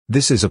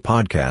This is a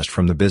podcast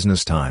from the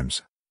Business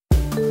Times.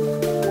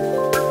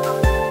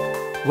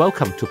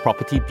 Welcome to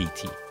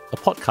PropertyBT, a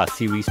podcast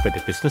series by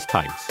the Business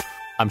Times.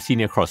 I'm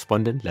senior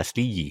correspondent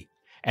Leslie Yee,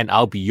 and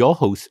I'll be your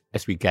host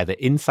as we gather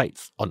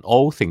insights on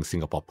all things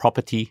Singapore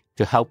property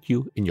to help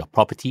you in your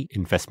property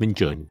investment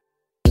journey.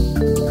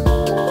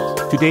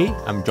 Today,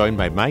 I'm joined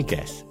by my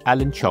guest,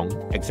 Alan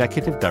Cheong,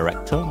 Executive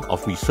Director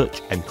of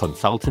Research and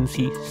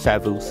Consultancy,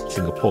 Savills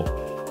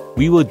Singapore.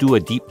 We will do a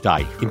deep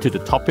dive into the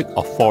topic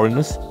of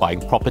foreigners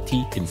buying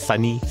property in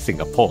sunny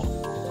Singapore.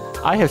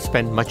 I have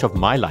spent much of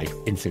my life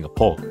in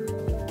Singapore.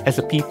 As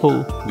a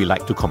people, we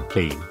like to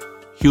complain.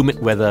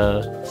 Humid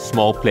weather,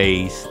 small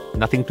place,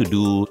 nothing to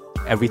do,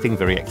 everything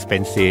very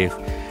expensive.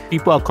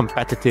 People are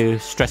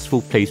competitive,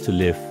 stressful place to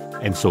live,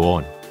 and so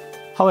on.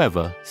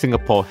 However,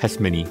 Singapore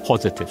has many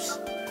positives.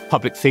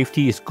 Public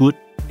safety is good,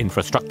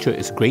 infrastructure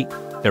is great,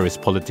 there is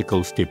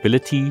political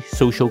stability,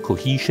 social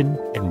cohesion,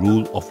 and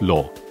rule of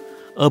law.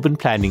 Urban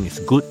planning is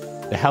good,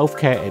 the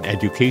healthcare and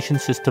education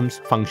systems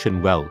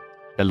function well,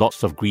 there are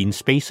lots of green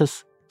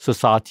spaces,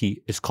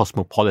 society is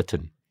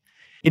cosmopolitan.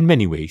 In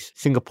many ways,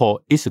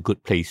 Singapore is a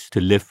good place to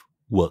live,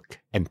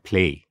 work, and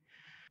play.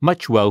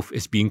 Much wealth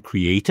is being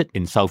created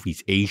in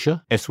Southeast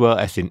Asia as well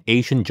as in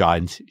Asian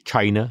giants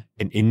China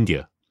and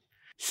India.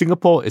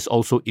 Singapore is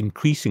also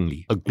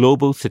increasingly a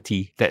global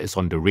city that is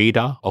on the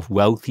radar of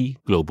wealthy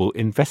global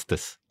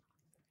investors.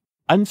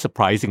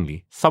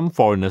 Unsurprisingly, some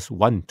foreigners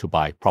want to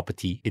buy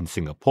property in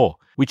Singapore,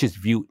 which is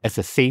viewed as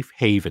a safe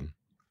haven.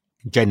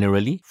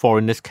 Generally,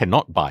 foreigners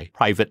cannot buy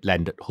private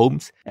landed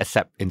homes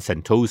except in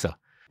Sentosa,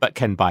 but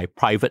can buy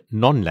private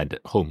non-landed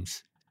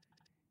homes.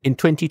 In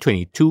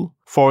 2022,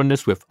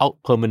 foreigners without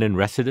permanent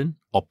resident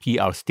or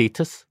PR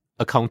status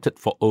accounted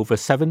for over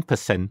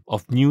 7%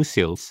 of new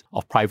sales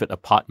of private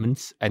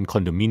apartments and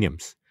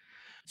condominiums.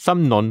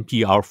 Some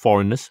non-PR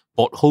foreigners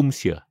bought homes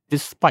here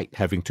despite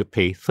having to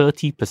pay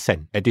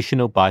 30%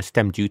 additional buyer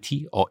stamp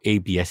duty or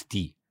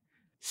ABSD.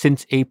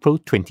 Since April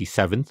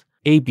 27th,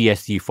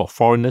 ABSD for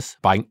foreigners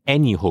buying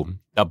any home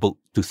doubled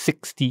to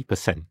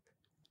 60%.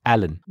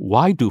 Alan,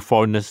 why do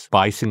foreigners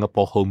buy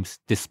Singapore homes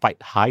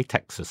despite high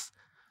taxes?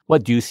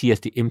 What do you see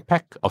as the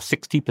impact of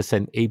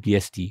 60%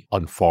 ABSD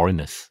on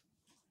foreigners?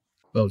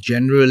 Well,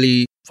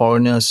 generally,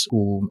 foreigners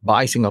who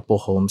buy Singapore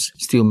homes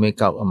still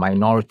make up a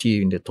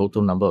minority in the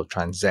total number of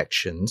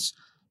transactions.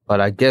 But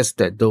I guess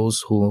that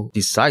those who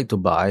decide to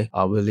buy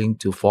are willing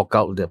to fork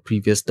out the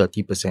previous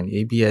 30%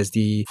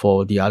 ABSD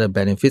for the other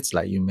benefits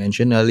like you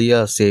mentioned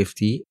earlier,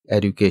 safety,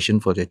 education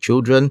for their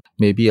children,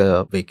 maybe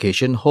a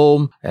vacation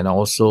home, and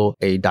also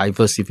a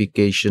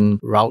diversification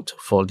route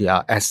for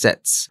their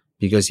assets.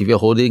 Because if you're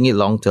holding it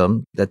long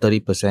term, the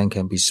 30%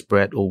 can be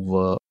spread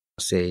over,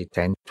 say,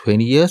 10,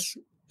 20 years.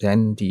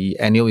 Then the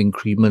annual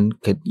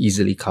increment can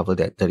easily cover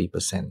that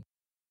 30%.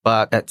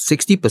 But at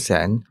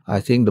 60%, I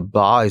think the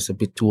bar is a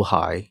bit too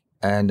high,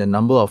 and the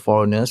number of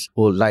foreigners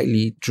will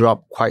likely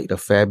drop quite a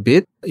fair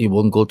bit. It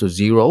won't go to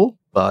zero,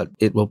 but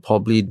it will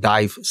probably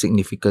dive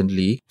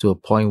significantly to a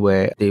point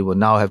where they will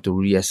now have to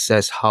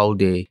reassess how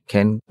they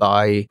can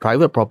buy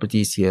private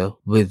properties here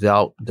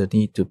without the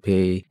need to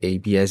pay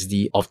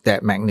ABSD of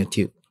that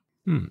magnitude.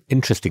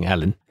 Interesting,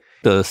 Alan.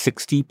 The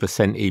 60%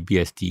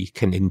 ABSD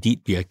can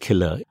indeed be a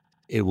killer.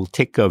 It will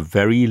take a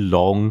very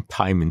long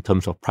time in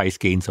terms of price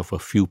gains of a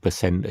few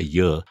percent a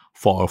year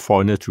for a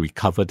foreigner to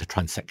recover the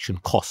transaction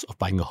cost of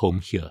buying a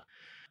home here.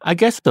 I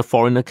guess the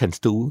foreigner can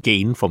still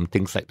gain from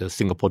things like the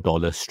Singapore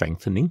dollar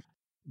strengthening.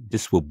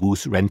 This will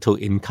boost rental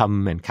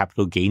income and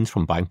capital gains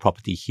from buying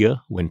property here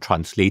when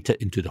translated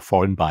into the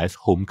foreign buyer's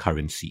home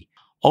currency.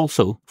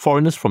 Also,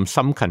 foreigners from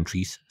some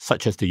countries,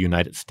 such as the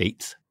United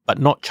States, but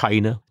not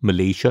China,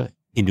 Malaysia,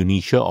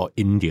 Indonesia or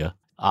India,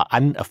 are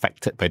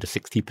unaffected by the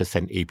 60%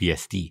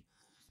 ABSD.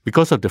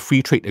 Because of the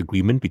free trade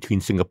agreement between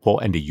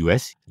Singapore and the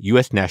US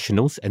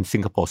nationals and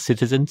Singapore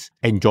citizens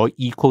enjoy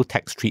equal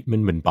tax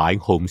treatment when buying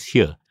homes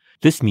here.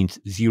 This means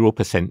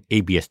 0%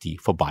 ABSD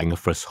for buying a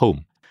first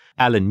home.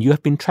 Alan, you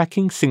have been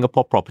tracking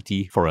Singapore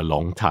property for a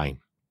long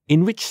time.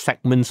 In which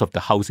segments of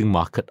the housing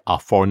market are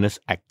foreigners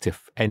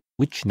active and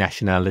which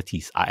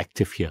nationalities are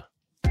active here?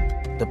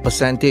 The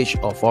percentage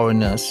of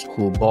foreigners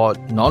who bought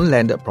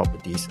non-landed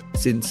properties,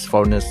 since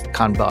foreigners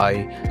can't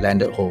buy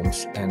landed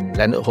homes, and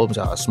landed homes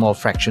are a small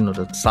fraction of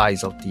the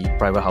size of the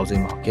private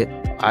housing market.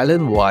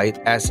 Island-wide,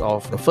 as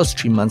of the first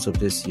 3 months of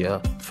this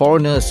year,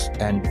 foreigners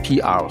and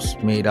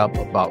PRs made up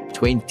about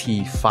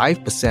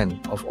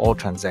 25% of all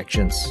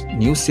transactions,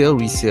 new sale,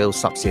 resale,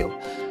 subsale.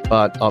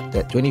 But of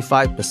that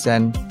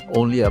 25%,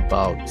 only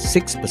about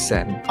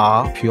 6%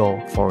 are pure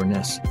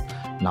foreigners.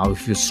 Now,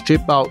 if you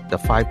strip out the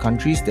 5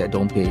 countries that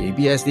don't pay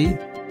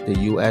ABSD,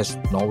 the US,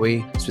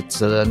 Norway,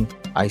 Switzerland,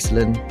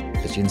 Iceland,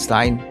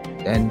 Liechtenstein,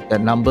 then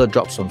that number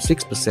drops from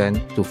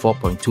 6% to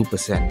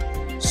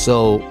 4.2%.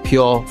 So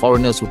pure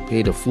foreigners who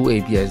pay the full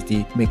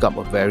ABSD make up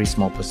a very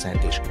small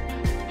percentage.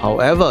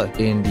 However,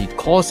 in the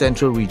core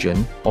central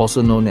region,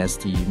 also known as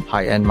the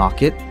high-end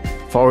market,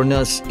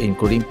 foreigners,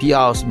 including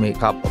PRs,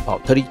 make up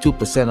about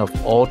 32%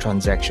 of all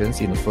transactions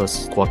in the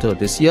first quarter of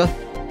this year.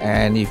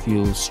 And if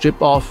you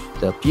strip off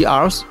the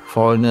PRs,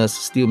 foreigners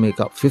still make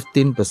up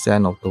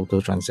 15% of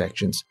total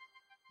transactions.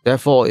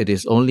 Therefore, it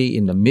is only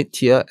in the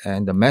mid-tier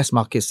and the mass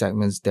market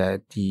segments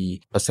that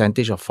the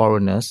percentage of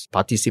foreigners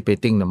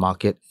participating in the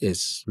market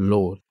is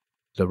low.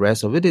 The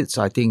rest of it,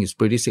 I think, is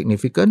pretty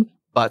significant,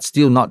 but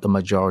still not the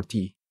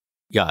majority.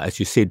 Yeah, as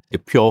you said, the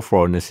pure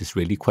foreigners is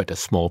really quite a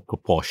small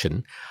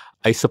proportion.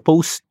 I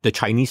suppose the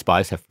Chinese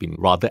buyers have been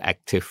rather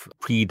active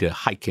pre the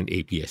hike in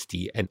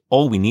ABSD, and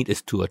all we need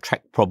is to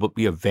attract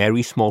probably a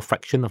very small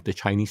fraction of the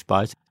Chinese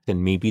buyers,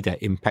 and maybe their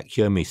impact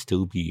here may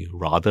still be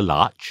rather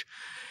large.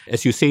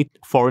 As you say,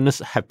 foreigners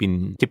have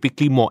been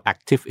typically more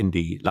active in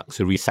the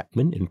luxury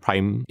segment in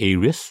prime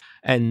areas,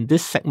 and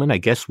this segment, I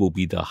guess, will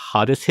be the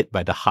hardest hit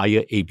by the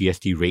higher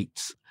ABSD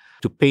rates.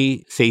 To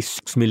pay, say,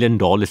 $6 million in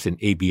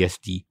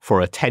ABSD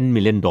for a $10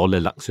 million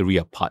luxury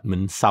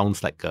apartment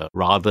sounds like a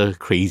rather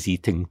crazy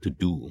thing to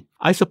do.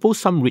 I suppose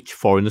some rich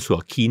foreigners who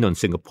are keen on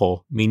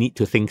Singapore may need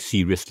to think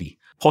seriously.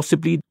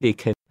 Possibly they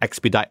can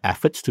expedite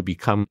efforts to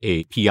become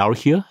a PR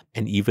here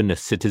and even a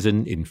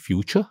citizen in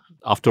future.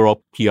 After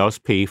all,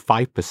 PRs pay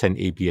 5%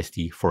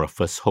 ABSD for a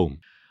first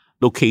home.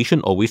 Location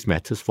always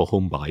matters for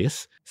home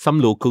buyers. Some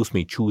locals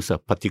may choose a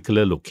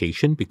particular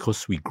location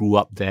because we grew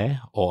up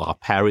there or our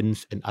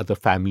parents and other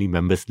family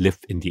members live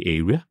in the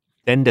area.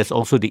 Then there's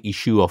also the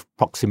issue of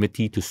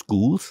proximity to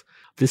schools.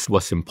 This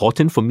was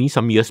important for me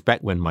some years back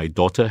when my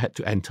daughter had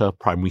to enter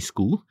primary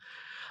school.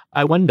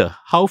 I wonder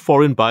how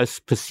foreign buyers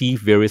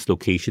perceive various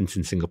locations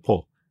in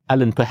Singapore.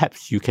 Alan,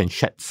 perhaps you can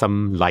shed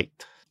some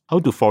light. How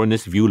do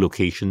foreigners view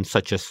locations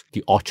such as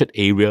the Orchard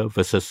area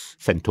versus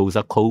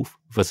Sentosa Cove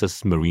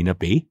versus Marina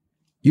Bay?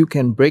 You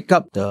can break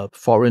up the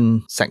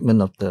foreign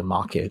segment of the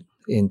market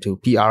into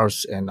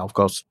PRs and, of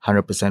course,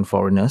 100%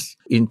 foreigners,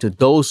 into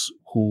those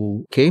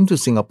who came to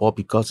Singapore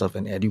because of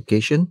an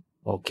education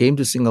or came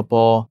to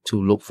Singapore to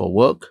look for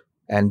work,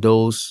 and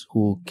those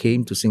who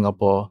came to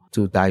Singapore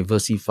to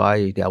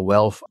diversify their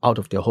wealth out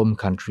of their home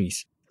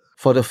countries.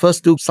 For the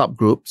first two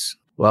subgroups,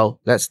 well,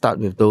 let's start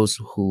with those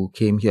who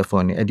came here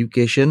for an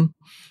education.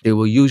 They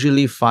will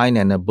usually find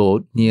an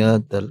abode near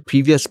the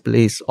previous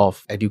place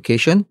of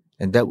education,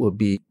 and that would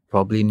be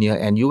probably near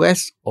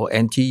NUS or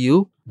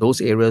NTU. Those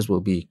areas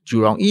will be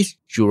Jurong East,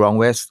 Jurong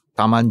West,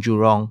 Taman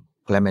Jurong,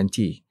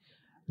 Clementi.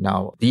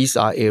 Now, these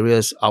are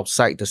areas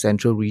outside the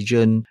central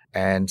region,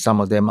 and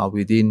some of them are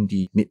within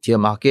the mid-tier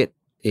market,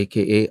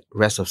 aka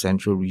rest of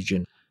central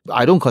region.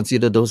 I don't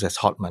consider those as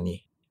hot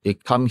money. They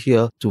come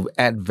here to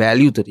add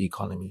value to the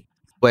economy.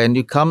 When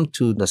you come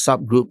to the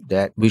subgroup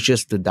that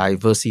wishes to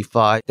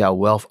diversify their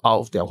wealth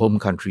out of their home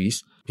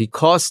countries,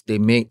 because they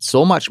make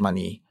so much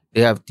money,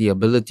 they have the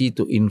ability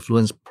to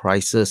influence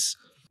prices.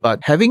 But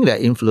having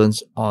that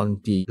influence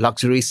on the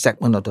luxury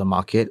segment of the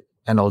market,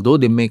 and although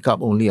they make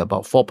up only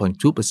about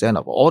 4.2%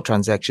 of all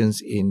transactions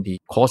in the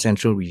core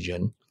central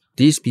region,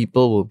 these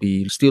people will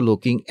be still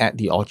looking at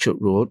the Orchard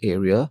Road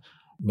area,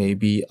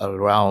 maybe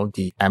around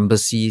the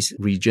embassies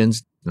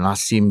regions,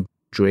 Nassim,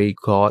 Dray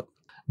Court,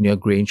 near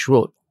Grange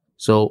Road.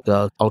 So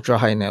the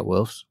ultra-high net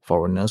worth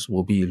foreigners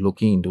will be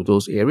looking into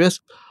those areas,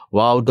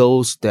 while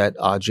those that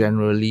are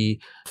generally,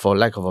 for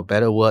lack of a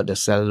better word, the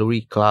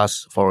salary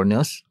class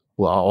foreigners,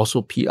 who are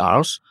also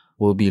PRs,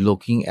 will be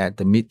looking at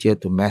the mid-tier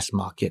to mass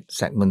market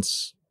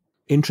segments.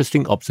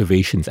 Interesting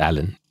observations,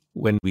 Alan.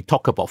 When we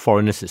talk about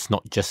foreigners, it's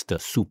not just the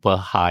super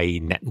high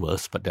net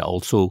worths, but they're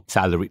also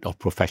salaried or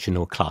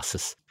professional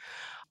classes.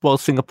 While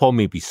Singapore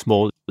may be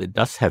small, it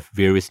does have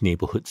various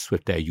neighbourhoods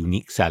with their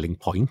unique selling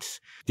points.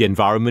 The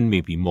environment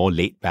may be more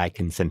laid back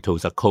in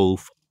Sentosa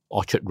Cove.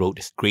 Orchard Road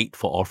is great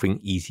for offering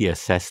easy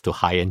access to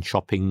high-end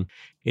shopping.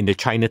 In the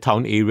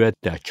Chinatown area,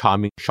 there are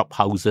charming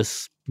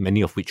shophouses,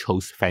 many of which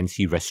host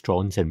fancy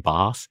restaurants and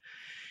bars.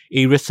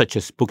 Areas such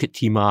as Bukit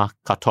Timah,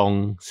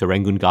 Katong,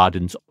 Serangoon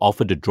Gardens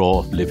offer the draw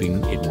of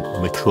living in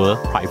mature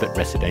private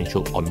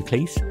residential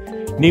enclaves.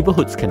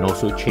 Neighbourhoods can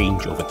also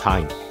change over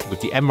time. With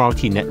the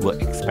MRT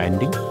network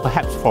expanding,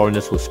 perhaps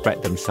foreigners will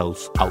spread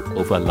themselves out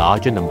over a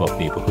larger number of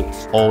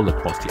neighbourhoods all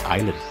across the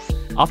island.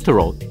 After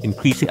all,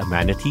 increasing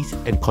amenities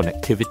and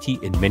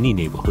connectivity in many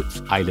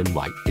neighbourhoods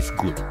island-wide is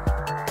good.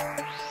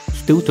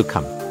 Still to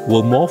come,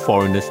 will more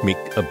foreigners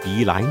make a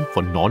beeline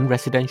for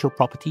non-residential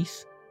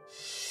properties?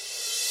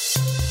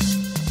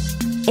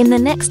 In the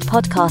next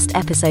podcast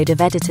episode of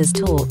Editors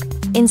Talk,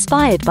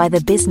 inspired by the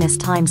Business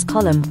Times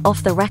column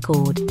Off the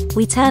Record,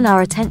 we turn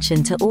our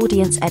attention to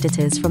audience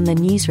editors from the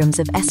newsrooms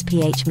of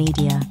SPH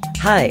Media.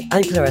 Hi,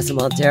 I'm Clarissa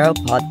Montero,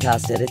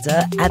 podcast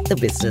editor at the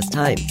Business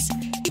Times.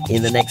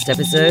 In the next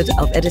episode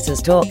of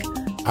Editors Talk,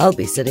 I'll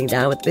be sitting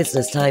down with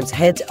Business Times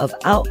head of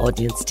our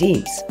audience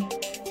teams.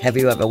 Have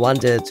you ever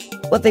wondered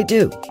what they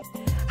do?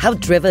 How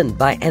driven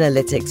by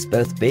analytics,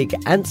 both big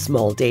and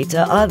small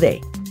data, are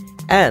they?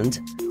 And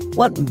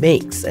what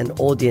makes an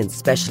audience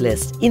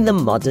specialist in the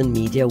modern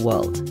media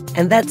world?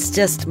 And that's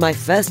just my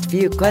first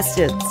few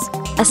questions.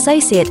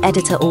 Associate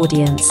Editor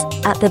Audience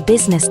at the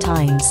Business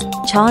Times,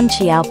 Chan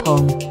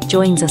Chiao-pong,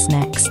 joins us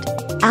next.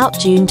 Out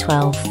June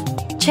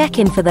 12th. Check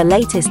in for the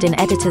latest in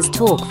Editors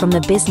Talk from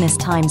the Business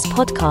Times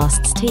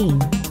podcasts team.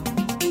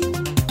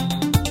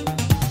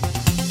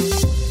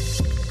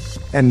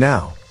 And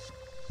now,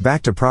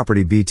 back to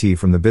PropertyBT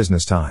from the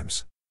Business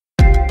Times.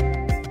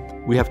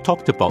 We have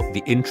talked about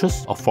the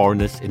interests of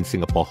foreigners in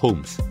Singapore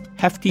homes.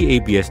 Hefty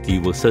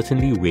ABSD will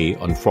certainly weigh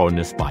on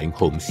foreigners buying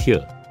homes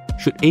here.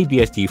 Should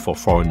ABSD for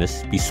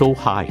foreigners be so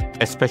high,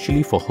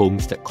 especially for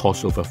homes that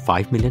cost over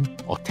 5 million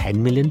or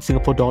 10 million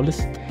Singapore dollars,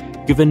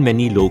 given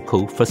many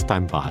local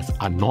first-time buyers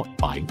are not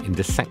buying in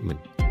this segment?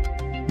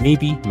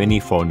 Maybe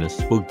many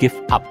foreigners will give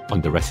up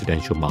on the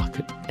residential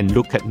market and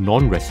look at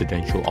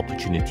non-residential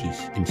opportunities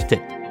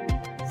instead.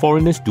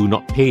 Foreigners do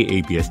not pay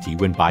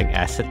ABSD when buying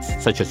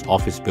assets such as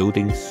office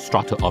buildings,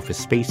 strata office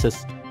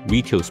spaces,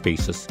 retail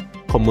spaces,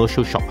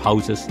 commercial shop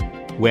houses,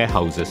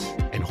 warehouses,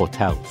 and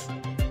hotels.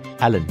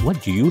 Alan,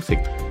 what do you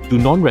think? Do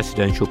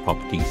non-residential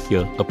properties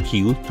here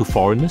appeal to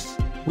foreigners?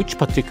 Which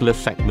particular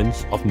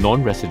segments of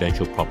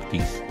non-residential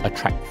properties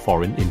attract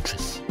foreign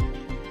interests?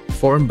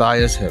 Foreign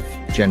buyers have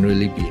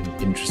generally been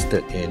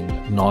interested in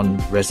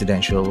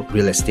non-residential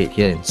real estate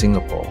here in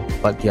Singapore,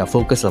 but their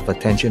focus of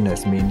attention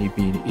has mainly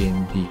been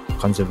in the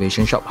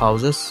conservation shop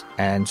houses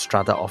and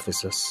strata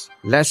offices.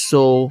 Less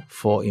so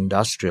for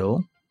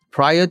industrial.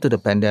 Prior to the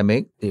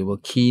pandemic, they were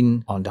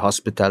keen on the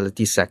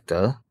hospitality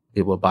sector.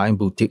 They were buying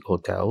boutique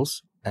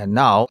hotels. And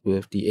now,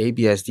 with the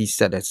ABSD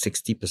set at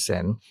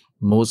 60%,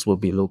 most will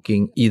be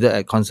looking either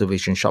at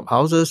conservation shop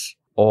houses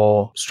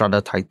or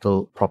strata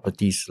title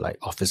properties like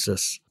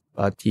offices.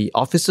 But the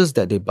offices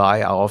that they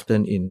buy are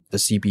often in the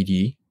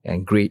CBD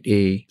and Grade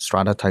A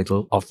strata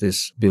title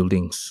office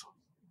buildings.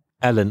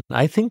 Alan,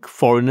 I think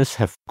foreigners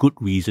have good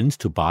reasons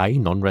to buy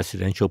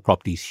non-residential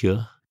properties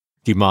here.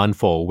 Demand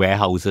for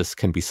warehouses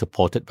can be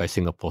supported by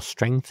Singapore's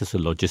strength as a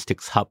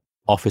logistics hub.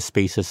 Office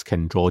spaces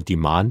can draw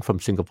demand from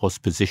Singapore's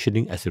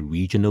positioning as a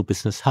regional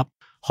business hub.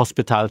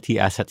 Hospitality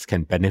assets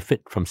can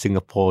benefit from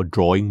Singapore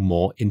drawing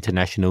more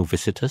international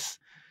visitors.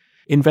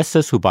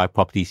 Investors who buy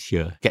properties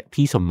here get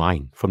peace of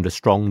mind from the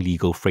strong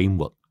legal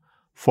framework.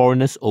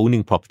 Foreigners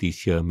owning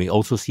properties here may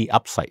also see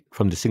upside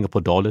from the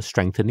Singapore dollar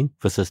strengthening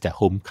versus their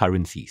home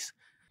currencies.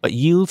 But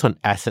yields on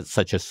assets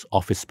such as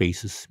office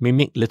spaces may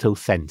make little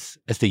sense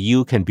as the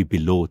yield can be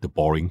below the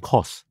borrowing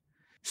cost.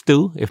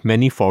 Still, if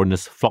many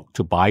foreigners flock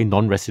to buy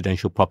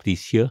non-residential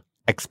properties here,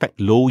 expect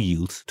low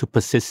yields to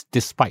persist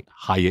despite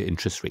higher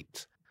interest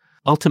rates.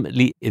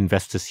 Ultimately,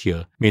 investors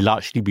here may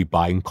largely be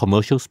buying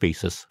commercial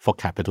spaces for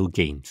capital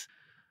gains.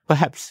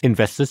 Perhaps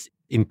investors,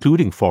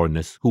 including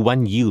foreigners who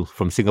want yield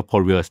from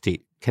Singapore real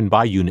estate, can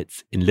buy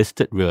units in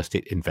listed real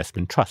estate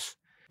investment trusts.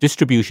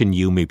 Distribution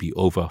yield may be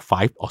over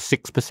 5 or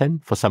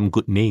 6% for some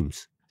good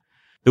names.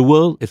 The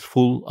world is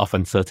full of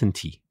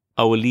uncertainty.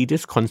 Our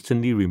leaders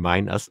constantly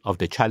remind us of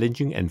the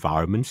challenging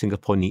environment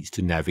Singapore needs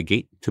to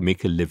navigate to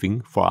make a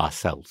living for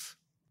ourselves.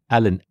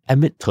 Alan,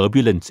 amid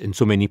turbulence in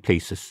so many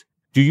places,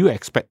 do you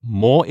expect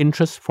more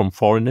interest from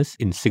foreigners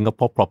in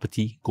Singapore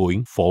property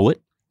going forward?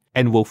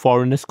 And will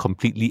foreigners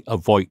completely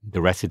avoid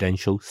the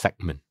residential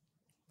segment?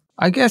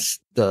 I guess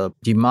the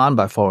demand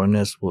by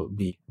foreigners will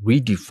be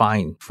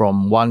redefined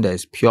from one that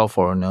is pure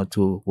foreigner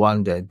to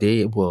one that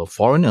they were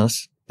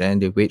foreigners, then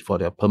they wait for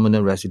their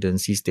permanent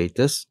residency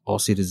status or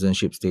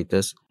citizenship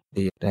status.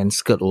 They then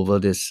skirt over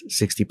this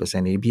 60%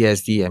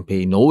 ABSD and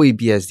pay no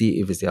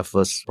ABSD if it's their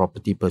first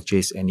property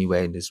purchase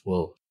anywhere in this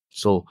world.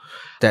 So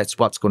that's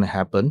what's going to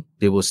happen.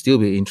 They will still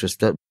be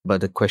interested,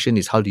 but the question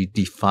is how do you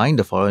define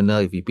the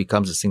foreigner if he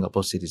becomes a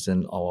Singapore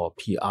citizen or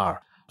PR?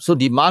 So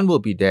demand will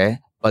be there,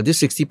 but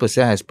this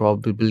 60% has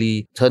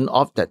probably turned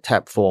off that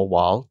tap for a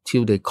while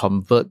till they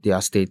convert their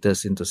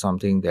status into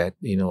something that,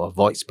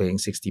 avoids paying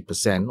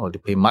 60% or they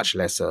pay much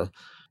lesser.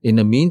 In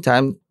the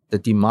meantime, the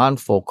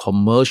demand for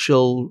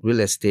commercial real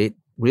estate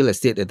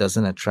that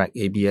doesn't attract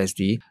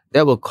ABSD,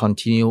 that will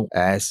continue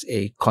as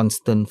a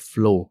constant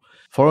flow.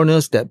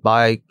 Foreigners that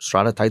buy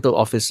strata title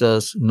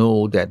offices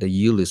know that the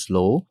yield is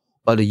low,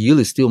 but the yield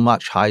is still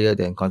much higher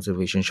than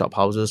conservation shop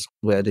houses,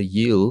 where the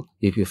yield,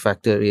 if you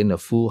factor in a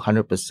full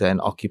 100%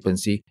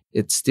 occupancy,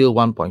 it's still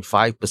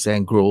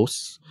 1.5%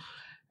 gross.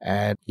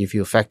 And if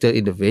you factor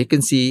in the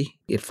vacancy,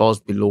 it falls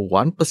below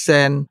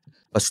 1%,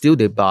 but still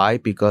they buy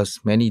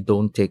because many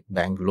don't take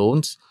bank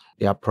loans.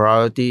 Their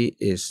priority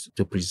is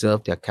to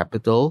preserve their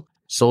capital.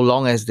 So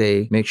long as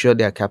they make sure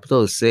their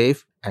capital is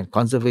safe, and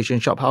conservation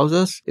shop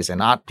houses is an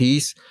art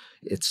piece,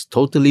 it's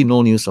totally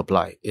no new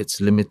supply.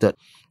 It's limited.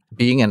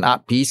 Being an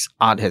art piece,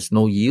 art has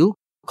no yield.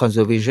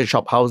 Conservation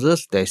shop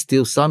houses, there's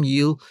still some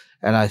yield.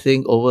 And I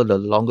think over the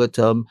longer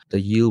term,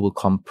 the yield will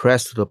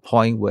compress to the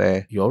point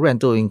where your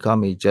rental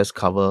income may just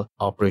cover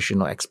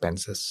operational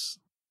expenses.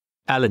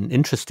 Alan,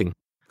 interesting.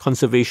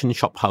 Conservation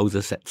shop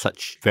houses at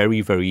such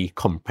very, very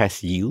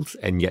compressed yields,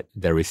 and yet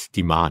there is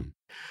demand.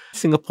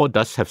 Singapore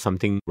does have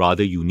something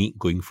rather unique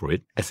going for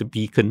it as a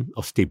beacon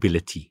of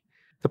stability.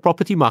 The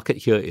property market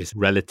here is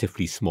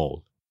relatively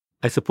small.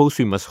 I suppose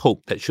we must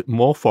hope that should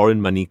more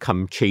foreign money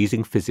come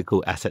chasing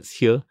physical assets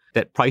here,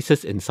 that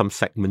prices in some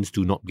segments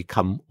do not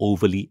become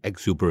overly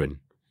exuberant.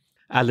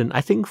 Alan,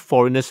 I think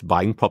foreigners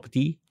buying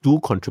property do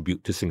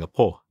contribute to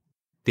Singapore.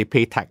 They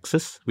pay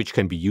taxes, which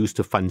can be used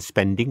to fund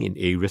spending in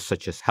areas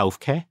such as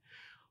healthcare.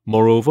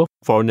 Moreover,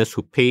 foreigners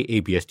who pay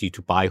ABSD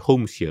to buy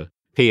homes here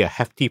pay a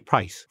hefty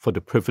price for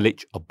the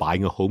privilege of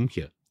buying a home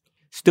here.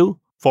 Still,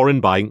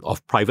 foreign buying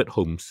of private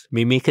homes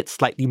may make it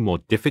slightly more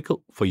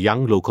difficult for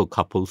young local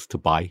couples to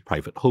buy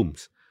private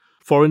homes.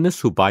 Foreigners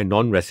who buy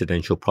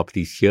non-residential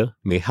properties here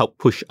may help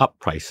push up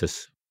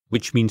prices,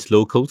 which means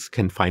locals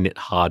can find it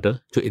harder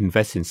to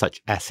invest in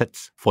such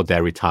assets for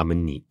their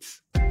retirement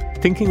needs.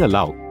 Thinking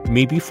aloud,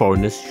 maybe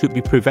foreigners should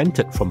be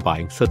prevented from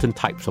buying certain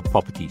types of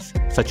properties,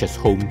 such as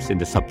homes in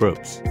the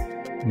suburbs.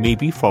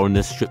 Maybe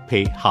foreigners should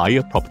pay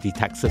higher property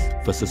taxes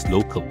versus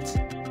locals.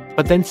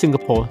 But then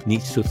Singapore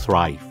needs to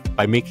thrive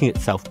by making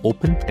itself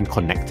open and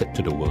connected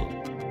to the world.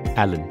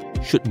 Alan,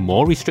 should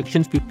more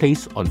restrictions be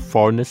placed on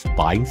foreigners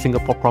buying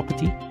Singapore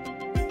property?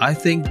 I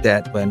think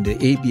that when the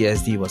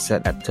ABSD was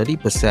set at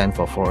 30%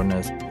 for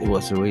foreigners, it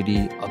was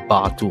already a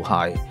bar too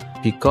high.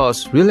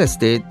 Because real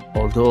estate,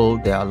 although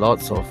there are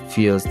lots of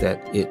fears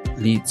that it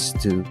leads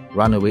to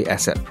runaway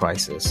asset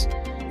prices,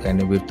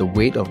 and with the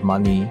weight of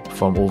money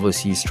from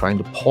overseas trying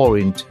to pour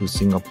into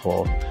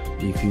Singapore,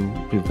 if you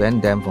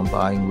prevent them from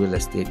buying real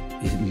estate,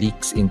 it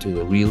leaks into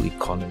the real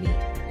economy.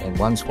 And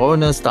once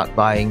foreigners start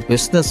buying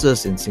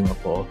businesses in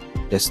Singapore,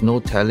 there's no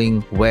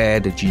telling where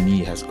the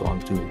genie has gone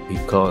to,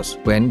 because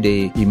when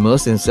they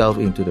immerse themselves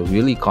into the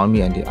real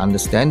economy and they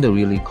understand the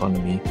real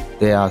economy,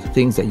 there are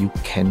things that you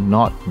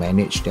cannot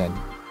manage then.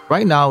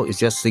 Right now, it's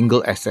just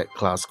single asset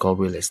class called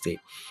real estate.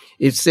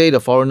 If, say, the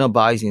foreigner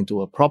buys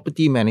into a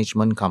property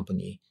management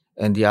company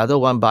and the other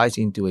one buys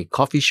into a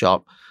coffee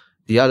shop,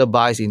 the other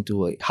buys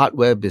into a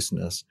hardware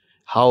business,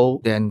 how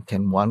then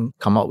can one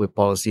come up with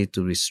policy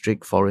to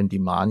restrict foreign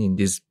demand in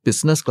this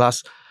business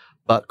class?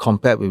 But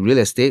compared with real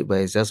estate,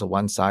 where it's just a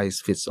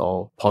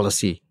one-size-fits-all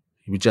policy.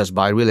 You just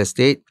buy real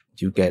estate,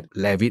 you get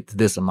levied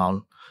this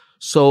amount.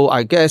 So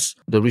I guess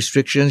the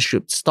restrictions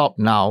should stop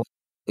now.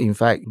 In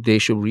fact, they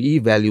should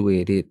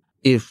reevaluate it.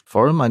 If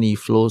foreign money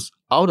flows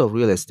out of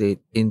real estate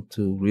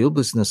into real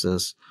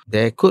businesses,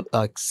 there could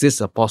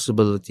exist a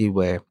possibility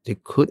where they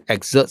could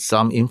exert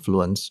some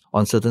influence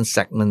on certain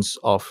segments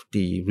of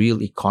the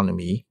real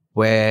economy,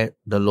 where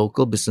the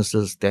local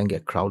businesses then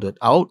get crowded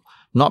out,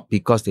 not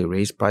because they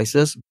raise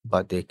prices,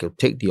 but they could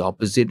take the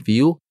opposite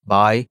view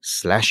by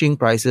slashing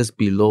prices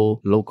below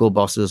local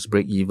bosses'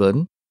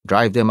 break-even,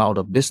 drive them out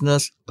of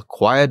business,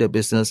 acquire the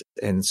business,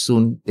 and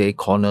soon they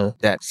corner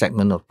that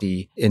segment of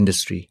the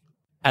industry.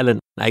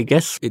 Alan, I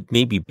guess it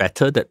may be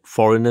better that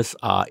foreigners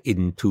are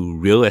into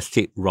real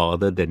estate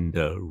rather than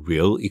the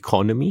real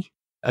economy.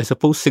 I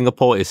suppose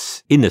Singapore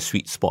is in a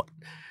sweet spot.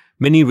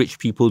 Many rich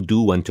people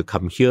do want to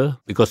come here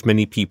because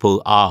many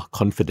people are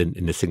confident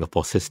in the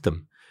Singapore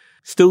system.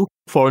 Still,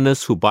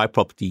 foreigners who buy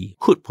property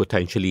could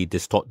potentially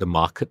distort the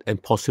market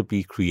and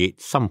possibly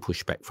create some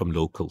pushback from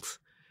locals.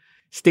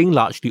 Staying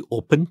largely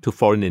open to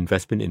foreign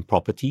investment in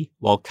property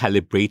while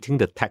calibrating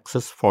the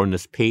taxes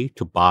foreigners pay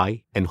to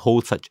buy and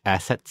hold such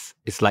assets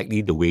is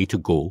likely the way to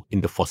go in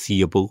the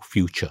foreseeable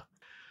future.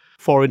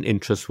 Foreign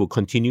interests will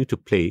continue to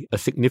play a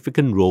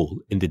significant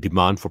role in the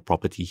demand for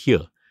property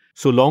here.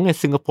 So long as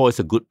Singapore is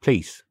a good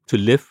place to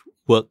live,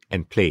 work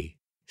and play,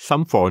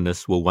 some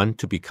foreigners will want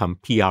to become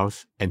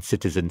PRs and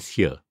citizens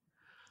here.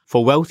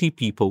 For wealthy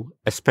people,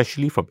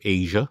 especially from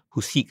Asia,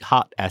 who seek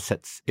hard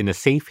assets in a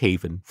safe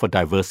haven for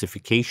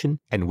diversification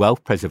and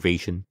wealth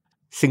preservation,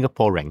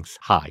 Singapore ranks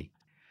high.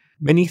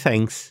 Many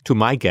thanks to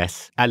my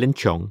guest, Alan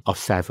Cheong of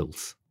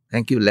Savills.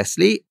 Thank you,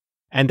 Leslie.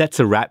 And that's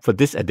a wrap for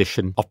this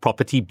edition of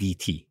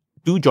PropertyBT.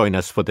 Do join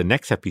us for the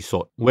next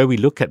episode where we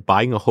look at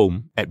buying a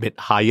home amid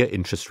higher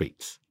interest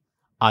rates.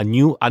 Are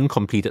new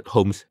uncompleted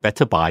homes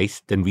better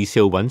buys than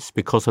resale ones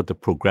because of the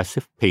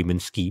progressive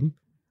payment scheme?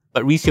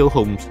 But resale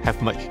homes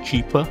have much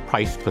cheaper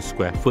price per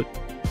square foot.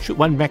 Should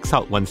one max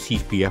out one's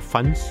CPF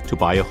funds to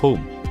buy a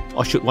home?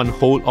 Or should one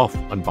hold off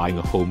on buying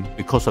a home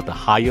because of the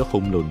higher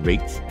home loan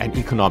rates and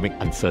economic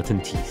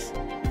uncertainties?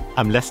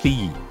 I'm Leslie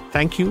Yee.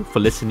 Thank you for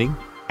listening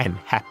and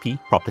happy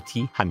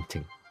property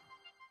hunting.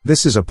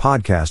 This is a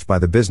podcast by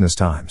the Business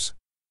Times.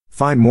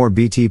 Find more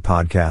BT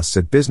podcasts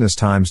at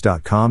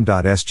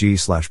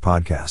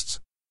businesstimes.com.sg/podcasts.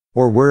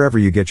 Or wherever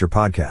you get your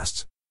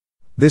podcasts.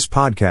 This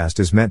podcast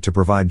is meant to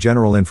provide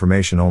general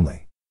information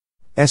only.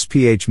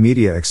 SPH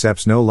Media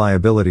accepts no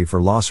liability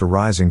for loss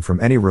arising from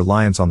any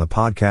reliance on the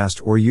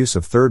podcast or use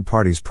of third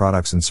parties'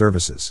 products and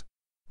services.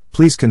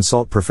 Please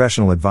consult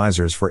professional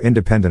advisors for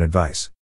independent advice.